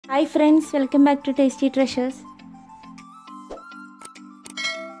Hi friends, welcome back to Tasty Treasures.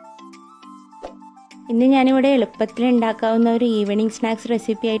 ഇന്ന് ഞാനിവിടെ എളുപ്പത്തിൽ ഉണ്ടാക്കാവുന്ന ഒരു ഈവനിങ് സ്നാക്സ്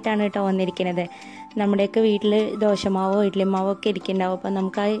റെസിപ്പി ആയിട്ടാണ് കേട്ടോ വന്നിരിക്കുന്നത്. നമ്മുടെയൊക്കെ വീട്ടിൽ ദോശമാവോ ഇഡ്ലി മാവോ ഒക്കെ ഇരിക്കുന്നുണ്ടാവും. അപ്പോൾ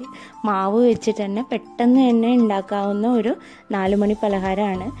നമുക്ക് ആ മാവ് വെച്ചിട്ട് തന്നെ പെട്ടെന്ന് തന്നെ ഉണ്ടാക്കാവുന്ന ഒരു 4 മണി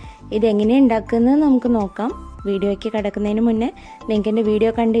പലഹാരമാണ്. ഇതെങ്ങനെയാണ് ഉണ്ടാക്കുന്നത് നമുക്ക് നോക്കാം. വീഡിയോയ്ക്ക് കിടക്കുന്നതിന് മുന്നേ നിങ്ങൾക്ക് എൻ്റെ വീഡിയോ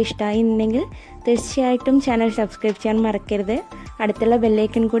കണ്ട് ഇഷ്ടമായിരുന്നെങ്കിൽ തീർച്ചയായിട്ടും ചാനൽ സബ്സ്ക്രൈബ് ചെയ്യാൻ മറക്കരുത്. അടുത്തുള്ള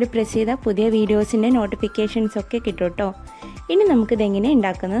ബെല്ലൈക്കൺ കൂടി പ്രസ് ചെയ്താൽ പുതിയ വീഡിയോസിൻ്റെ നോട്ടിഫിക്കേഷൻസ് ഒക്കെ കിട്ടും കേട്ടോ. ഇനി നമുക്കിതെങ്ങനെ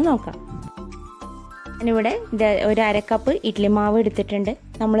ഉണ്ടാക്കുന്നത് നോക്കാം. ഞാനിവിടെ ഒരു 1/2 കപ്പ് ഇഡ്ലി മാവ് എടുത്തിട്ടുണ്ട്.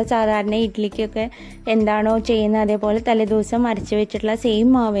 നമ്മൾ സാധാരണ ഇഡ്ലിക്കൊക്കെ എന്താണോ ചെയ്യുന്നത് അതേപോലെ തലേദിവസം അരച്ച് വെച്ചിട്ടുള്ള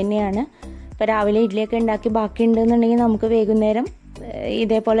സെയിം മാവ് തന്നെയാണ്. ഇപ്പോൾ രാവിലെ ഇഡ്ലിയൊക്കെ ഉണ്ടാക്കി ബാക്കി ഉണ്ടെന്നുണ്ടെങ്കിൽ നമുക്ക് വൈകുന്നേരം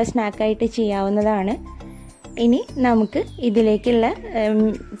ഇതേപോലെ സ്നാക്കായിട്ട് ചെയ്യാവുന്നതാണ്. ഇനി നമുക്ക് ഇതിലേക്കുള്ള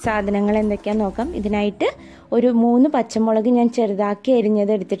സാധനങ്ങൾ എന്തൊക്കെയാണെന്ന് നോക്കാം. ഇതിനായിട്ട് ഒരു 3 പച്ചമുളക് ഞാൻ ചെറുതാക്കി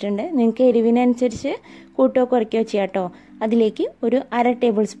അരിഞ്ഞത് എടുത്തിട്ടുണ്ട്. നിങ്ങൾക്ക് എരിവിനനുസരിച്ച് കൂട്ടോ കുറയ്ക്കുകയോ ചെയ്യാം കേട്ടോ. അതിലേക്ക് ഒരു 1/2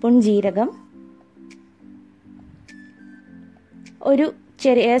 ടേബിൾ സ്പൂൺ ജീരകം, ഒരു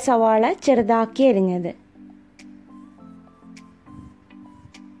ചെറിയ സവാള ചെറുതാക്കി അരിഞ്ഞത്,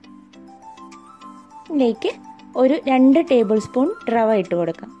 ഇതിലേക്ക് ഒരു 2 ടേബിൾ സ്പൂൺ റവ ഇട്ട്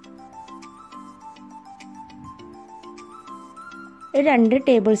കൊടുക്കാം. 2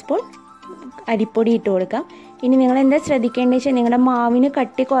 ടേബിൾ സ്പൂൺ അരിപ്പൊടി ഇട്ട് കൊടുക്കാം. ഇനി നിങ്ങൾ എന്താ ശ്രദ്ധിക്കേണ്ടത് വെച്ചാൽ നിങ്ങളുടെ മാവിന്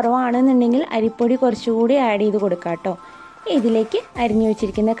കട്ടി കുറവാണെന്നുണ്ടെങ്കിൽ അരിപ്പൊടി കുറച്ചുകൂടി ആഡ് ചെയ്ത് കൊടുക്കാം കേട്ടോ. ഇതിലേക്ക് അരിഞ്ഞു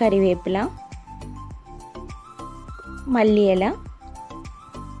വെച്ചിരിക്കുന്ന കറിവേപ്പില, മല്ലിയില,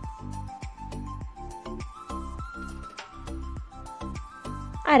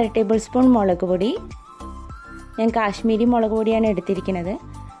 അര ടേബിൾ സ്പൂൺ മുളക് പൊടി, ഞാൻ കാശ്മീരി മുളക് പൊടിയാണ് എടുത്തിരിക്കുന്നത്.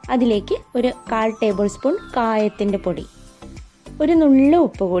 അതിലേക്ക് ഒരു 1/4 ടേബിൾ സ്പൂൺ കായത്തിൻ്റെ പൊടി, ഒരു നുള്ളു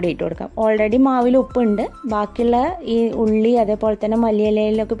ഉപ്പ് കൂടി ഇട്ട് കൊടുക്കാം. ഓൾറെഡി മാവിൽ ഉപ്പുണ്ട്. ബാക്കിയുള്ള ഈ ഉള്ളി അതേപോലെ തന്നെ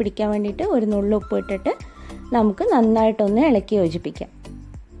മല്ലിയിലയിലൊക്കെ പിടിക്കാൻ വേണ്ടിയിട്ട് ഒരു നുള്ളു ഉപ്പ് ഇട്ടിട്ട് നമുക്ക് നന്നായിട്ടൊന്ന് ഇളക്കി യോജിപ്പിക്കാം.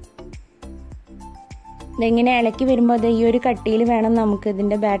 ഇതിങ്ങനെ ഇളക്കി വരുമ്പോൾ അത് ഈ ഒരു കട്ടിയിൽ വേണം നമുക്ക്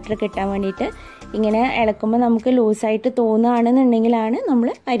ഇതിൻ്റെ ബാറ്റർ കിട്ടാൻ വേണ്ടിയിട്ട്. ഇങ്ങനെ ഇളക്കുമ്പോൾ നമുക്ക് ലൂസായിട്ട് തോന്നുകയാണെന്നുണ്ടെങ്കിലാണ് നമ്മൾ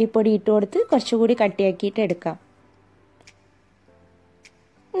അരിപ്പൊടി ഇട്ട് കൊടുത്ത് കുറച്ചുകൂടി കട്ടിയാക്കിയിട്ട് എടുക്കാം.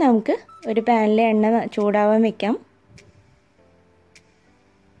 നമുക്ക് ഒരു പാനിൽ എണ്ണ ചൂടാവാൻ വെക്കാം.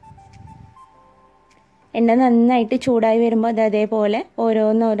 എണ്ണ നന്നായിട്ട് ചൂടായി വരുമ്പോൾ അത് അതേപോലെ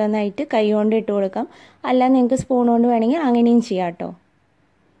ഓരോന്നായിട്ട് കൈ കൊണ്ട് ഇട്ട് കൊടുക്കാം. അല്ല നിങ്ങൾക്ക് സ്പൂൺ കൊണ്ട് വേണമെങ്കിൽ അങ്ങനെയും ചെയ്യാം കേട്ടോ.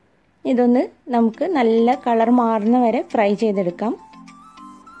 ഇതൊന്ന് നമുക്ക് നല്ല കളർ മാറുന്ന വരെ ഫ്രൈ ചെയ്തെടുക്കാം.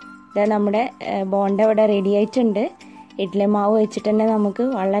 ഇത് നമ്മുടെ ബോണ്ട ഇവിടെ റെഡി ആയിട്ടുണ്ട്. ഇഡ്ലി മാവ് വെച്ചിട്ട് തന്നെ നമുക്ക്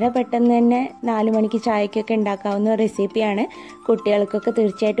വളരെ പെട്ടെന്ന് തന്നെ 4 മണിക്ക് ചായക്കൊക്കെ ഉണ്ടാക്കാവുന്ന റെസിപ്പിയാണ്. കുട്ടികൾക്കൊക്കെ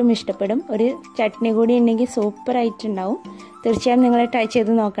തീർച്ചയായിട്ടും ഇഷ്ടപ്പെടും. ഒരു ചട്നി കൂടി ഉണ്ടെങ്കിൽ സൂപ്പറായിട്ടുണ്ടാവും. തീർച്ചയായും നിങ്ങൾ ട്രൈ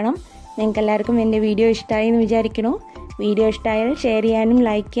ചെയ്ത് നോക്കണം. നിങ്ങൾക്ക് എല്ലാവർക്കും എൻ്റെ വീഡിയോ ഇഷ്ടമായി എന്ന് വിചാരിക്കുന്നു. വീഡിയോ ഇഷ്ടമായാൽ ഷെയർ ചെയ്യാനും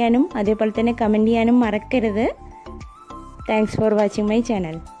ലൈക്ക് ചെയ്യാനും അതേപോലെ തന്നെ കമൻറ്റ് ചെയ്യാനും മറക്കരുത്. Thanks for watching my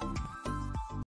channel.